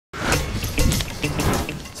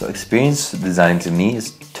experience design to me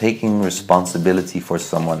is taking responsibility for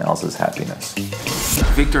someone else's happiness.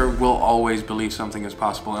 Victor will always believe something is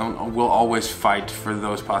possible and will always fight for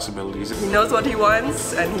those possibilities. He knows what he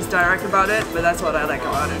wants and he's direct about it, but that's what I like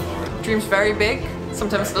about it. Dreams very big,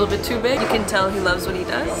 sometimes a little bit too big. You can tell he loves what he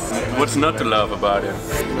does. What's not to love about him?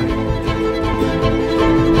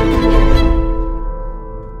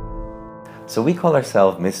 So we call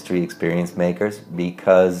ourselves mystery experience makers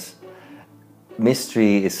because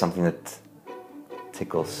mystery is something that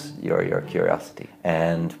tickles your curiosity.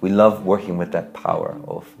 And we love working with that power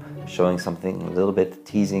of showing something a little bit,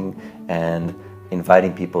 teasing, and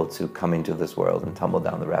inviting people to come into this world and tumble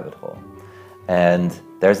down the rabbit hole. And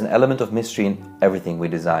there's an element of mystery in everything we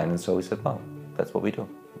design, and so we said, well, that's what we do.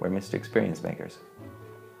 We're mystery experience makers.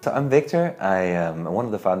 So I'm Victor. I am one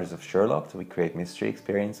of the founders of Sherlock. We create mystery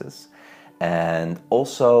experiences. And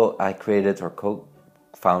also I created or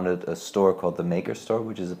co-founded a store called the Maker Store,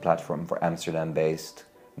 which is a platform for Amsterdam-based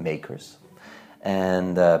makers.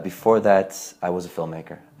 And before that, I was a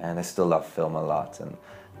filmmaker, and I still love film a lot, and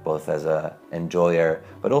both as an enjoyer,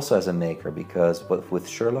 but also as a maker, because with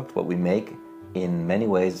Sherlock, what we make in many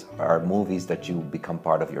ways are movies that you become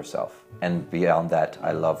part of yourself. And beyond that,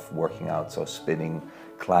 I love working out, so spinning,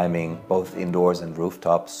 climbing, both indoors and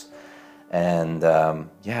rooftops. And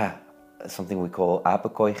yeah, something we call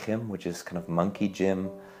Apekooi Gym, which is kind of monkey gym.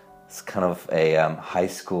 It's kind of a high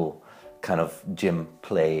school kind of gym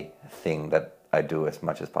play thing that I do as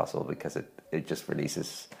much as possible because it just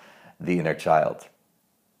releases the inner child.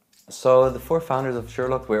 So the four founders of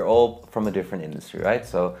Sherlock, we're all from a different industry, right?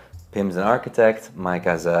 So Pim's an architect, Mike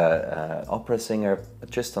as an opera singer,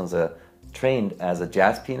 Tristan's trained as a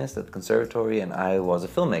jazz pianist at the conservatory, and I was a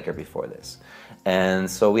filmmaker before this. And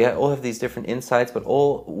so we all have these different insights, but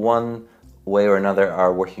all one way or another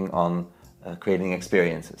are working on creating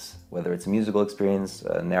experiences, whether it's a musical experience,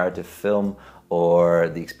 a narrative film, or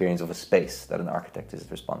the experience of a space that an architect is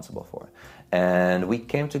responsible for. And we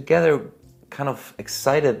came together kind of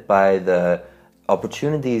excited by the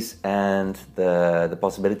opportunities and the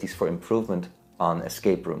possibilities for improvement on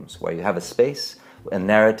escape rooms, where you have a space, a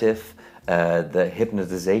narrative, the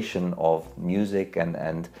hypnotization of music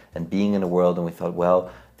and being in the world, and we thought,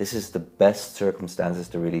 well, this is the best circumstances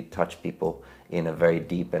to really touch people in a very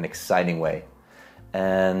deep and exciting way.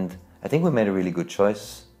 And I think we made a really good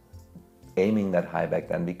choice aiming that high back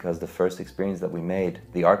then, because the first experience that we made,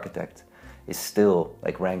 The Architect, is still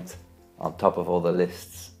like ranked on top of all the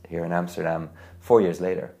lists here in Amsterdam 4 years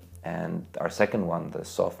later. And our second one, the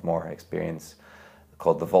sophomore experience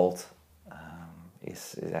called The Vault,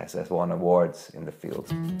 has won awards in the field.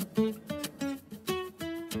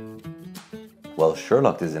 Well,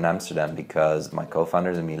 Sherlock is in Amsterdam because my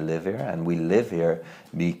co-founders and me live here, and we live here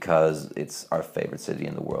because it's our favorite city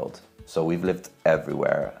in the world. So we've lived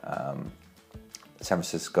everywhere. San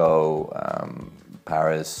Francisco,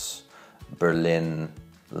 Paris, Berlin,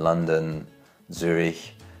 London,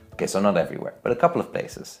 Zurich. Okay, so not everywhere, but a couple of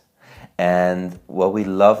places. And what we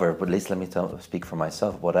love, or at least let me speak for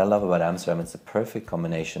myself, what I love about Amsterdam, it's the perfect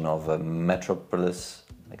combination of a metropolis,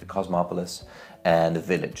 like a cosmopolis, and a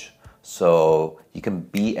village. So you can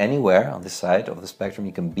be anywhere on this side of the spectrum,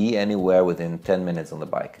 you can be anywhere within 10 minutes on the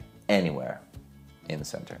bike, anywhere in the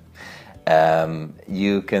center.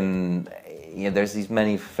 There's these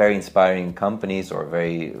many very inspiring companies or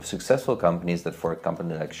very successful companies that for a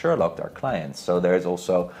company like Sherlock are clients. So there's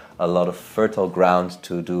also a lot of fertile ground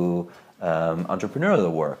to do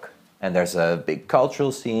entrepreneurial work. And there's a big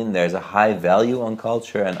cultural scene, there's a high value on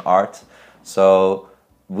culture and art. So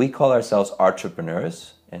we call ourselves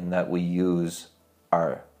entrepreneurs in that we use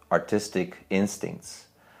our artistic instincts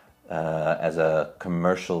as a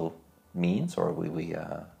commercial means, or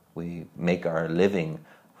we make our living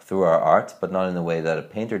through our art, but not in the way that a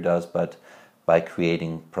painter does, but by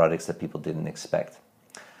creating products that people didn't expect.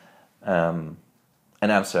 And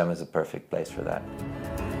Amsterdam is a perfect place for that.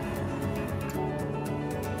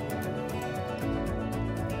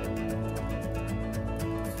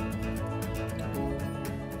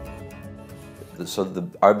 So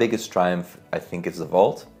our biggest triumph, I think, is The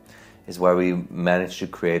Vault, is where we managed to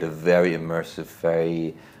create a very immersive,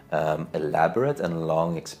 very elaborate and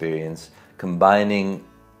long experience, combining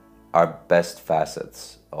our best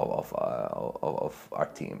facets of our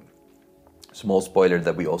team. Small spoiler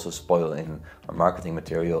that we also spoil in our marketing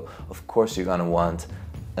material. Of course, you're gonna want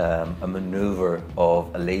a maneuver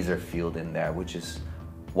of a laser field in there, which is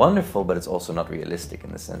wonderful, but it's also not realistic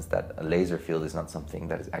in the sense that a laser field is not something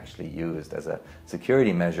that is actually used as a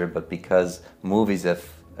security measure, but because movies have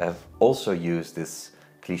also used this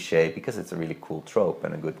cliche, because it's a really cool trope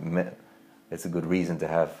and a good it's a good reason to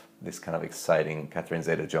have this kind of exciting Catherine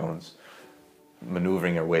Zeta-Jones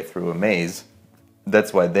maneuvering her way through a maze.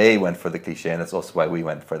 That's why they went for the cliche, and that's also why we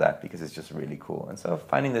went for that, because it's just really cool. And so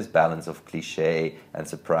finding this balance of cliche and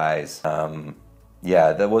surprise,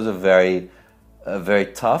 yeah, that was a very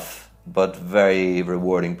tough but very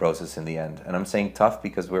rewarding process in the end. And I'm saying tough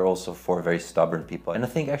because we're also four very stubborn people. And I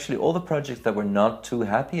think actually all the projects that we're not too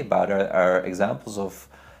happy about are examples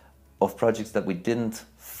of projects that we didn't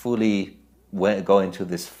fully go into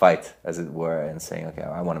this fight, as it were, and saying, okay,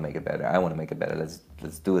 I want to make it better, I want to make it better,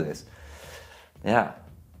 let's do this. Yeah,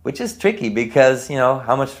 which is tricky because, you know,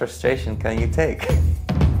 how much frustration can you take?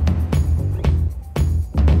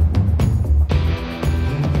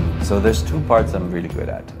 So there's two parts I'm really good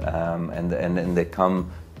at, and they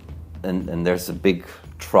come, and there's a big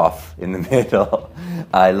trough in the middle.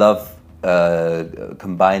 I love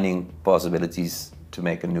combining possibilities to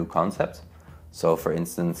make a new concept. So for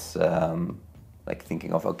instance, like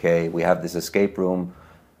thinking of, okay, we have this escape room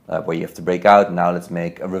where you have to break out. Now let's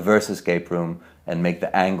make a reverse escape room and make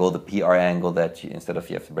the angle, the PR angle, that instead of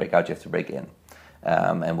you have to break out, you have to break in.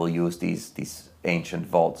 And we'll use these ancient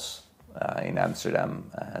vaults in Amsterdam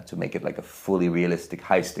to make it like a fully realistic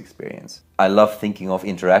heist experience. I love thinking of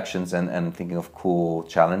interactions and thinking of cool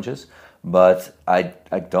challenges, but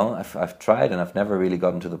I've tried and I've never really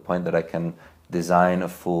gotten to the point that I can design a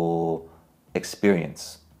full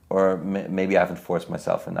experience. Or maybe I haven't forced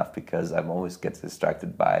myself enough because I always get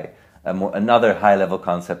distracted by another high-level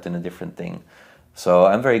concept in a different thing. So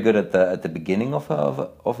I'm very good at the beginning of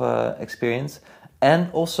a experience,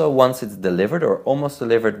 and also once it's delivered or almost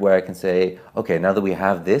delivered, where I can say, okay, now that we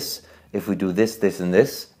have this, if we do this, this, and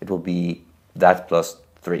this, it will be that plus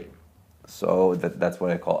 3. So that's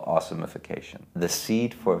what I call awesomeification. The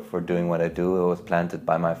seed for doing what I do was planted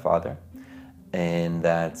by my father, and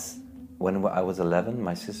that's when I was 11,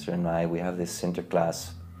 my sister and I, we have this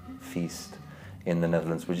Sinterklaas feast in the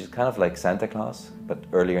Netherlands, which is kind of like Santa Claus, but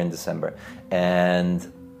earlier in December.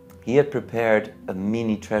 And he had prepared a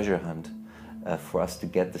mini treasure hunt for us to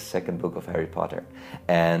get the second book of Harry Potter.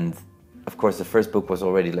 And of course, the first book was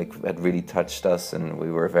already had really touched us, and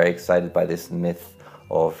we were very excited by this myth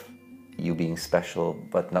of you being special,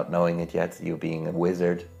 but not knowing it yet, you being a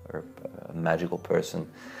wizard or a magical person.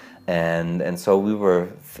 And so we were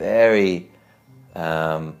very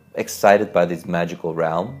excited by this magical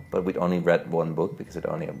realm, but we'd only read one book because it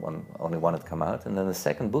only one had come out, and then the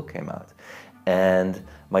second book came out. And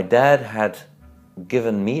my dad had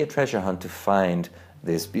given me a treasure hunt to find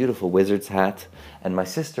this beautiful wizard's hat, and my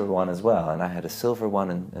sister one as well, and I had a silver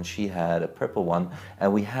one and she had a purple one,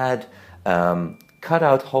 and we had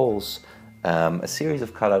cutout holes, a series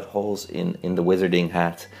of cutout holes in the wizarding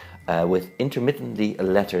hat, with intermittently a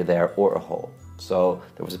letter there or a hole. So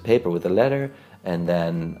there was a paper with a letter, and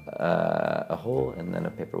then a hole, and then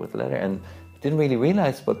a paper with a letter, and didn't really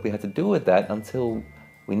realize what we had to do with that until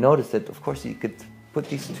we noticed that, of course, you could put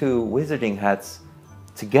these two wizarding hats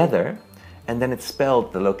together, and then it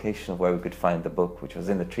spelled the location of where we could find the book, which was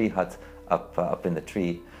in the tree hut up in the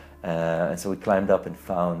tree. And so we climbed up and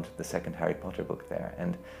found the second Harry Potter book there.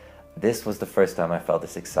 And this was the first time I felt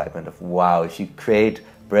this excitement of, wow, if you create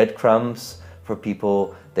breadcrumbs for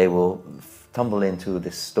people, they will tumble into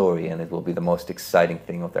this story and it will be the most exciting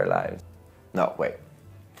thing of their lives. No, wait.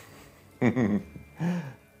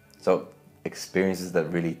 So experiences that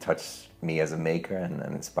really touched me as a maker and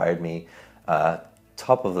inspired me.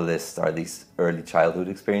 Top of the list are these early childhood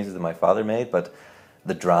experiences that my father made, but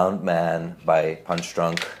The Drowned Man by Punch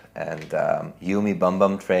Drunk and Yumi Bum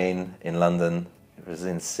Bum Train in London. It was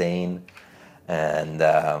insane. And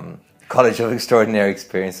College of Extraordinary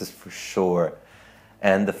Experiences for sure.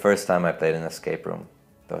 And the first time I played an escape room.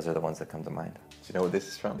 Those are the ones that come to mind. Do you know what this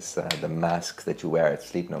is from? It's the mask that you wear at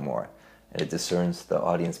Sleep No More. And it discerns the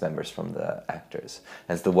audience members from the actors.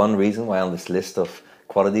 And it's the one reason why on this list of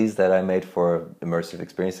qualities that I made for immersive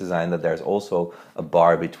experience design, that there's also a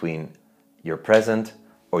bar between you're present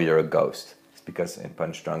or you're a ghost. It's because in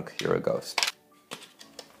Punch Drunk, you're a ghost.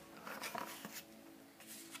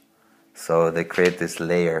 So they create this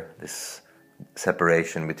layer, this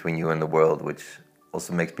separation between you and the world, which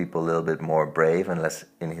also makes people a little bit more brave and less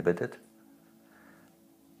inhibited,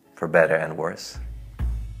 for better and worse.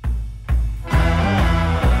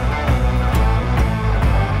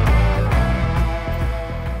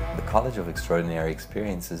 The College of Extraordinary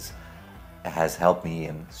Experiences has helped me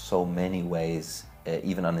in so many ways,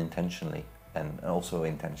 even unintentionally and also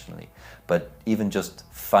intentionally. But even just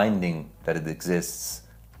finding that it exists,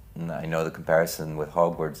 I know the comparison with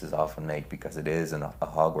Hogwarts is often made because it is a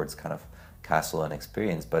Hogwarts kind of castle and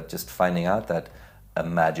experience, but just finding out that a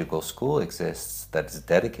magical school exists that is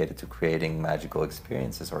dedicated to creating magical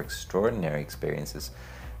experiences or extraordinary experiences,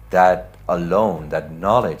 that alone, that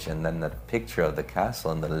knowledge, and then that picture of the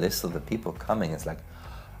castle and the list of the people coming, is like,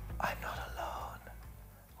 I'm not alone.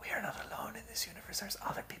 We are not alone in this universe. There's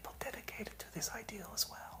other people dedicated to this ideal as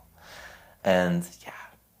well. And yeah,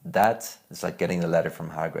 that is like getting the letter from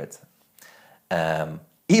Hagrid.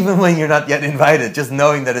 Even when you're not yet invited, just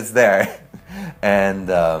knowing that it's there. And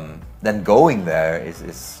then going there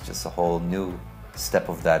is just a whole new step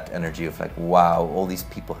of that energy of like, wow, all these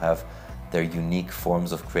people have their unique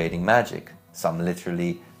forms of creating magic. Some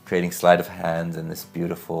literally creating sleight of hand and this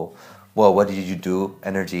beautiful, well, what did you do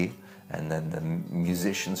energy. And then the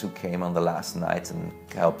musicians who came on the last night and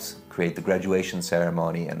helped create the graduation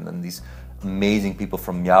ceremony. And then these amazing people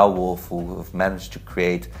from Meow Wolf who have managed to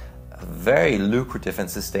create a very lucrative and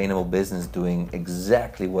sustainable business doing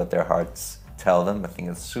exactly what their hearts tell them. I think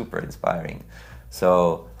it's super inspiring.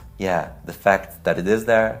 So yeah, the fact that it is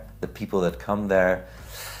there, the people that come there,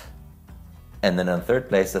 and then on third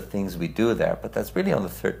place, the things we do there. But that's really on the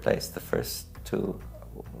third place. The first two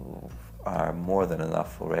are more than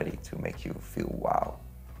enough already to make you feel wow.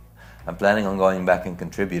 I'm planning on going back and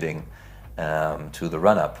contributing to the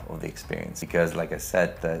run-up of the experience, because like I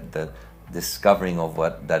said, the discovering of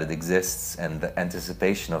that it exists and the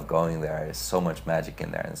anticipation of going there is so much magic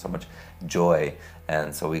in there and so much joy,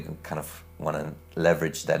 and so we kind of want to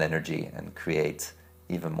leverage that energy and create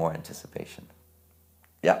even more anticipation.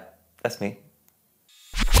 Yeah, that's me.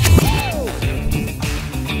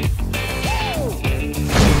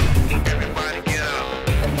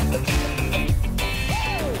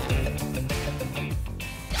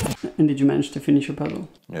 And did you manage to finish your puzzle?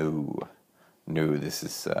 No, this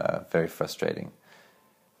is very frustrating,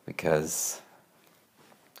 because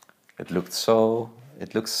it looks so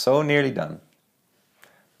nearly done,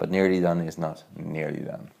 but nearly done is not nearly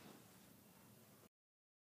done.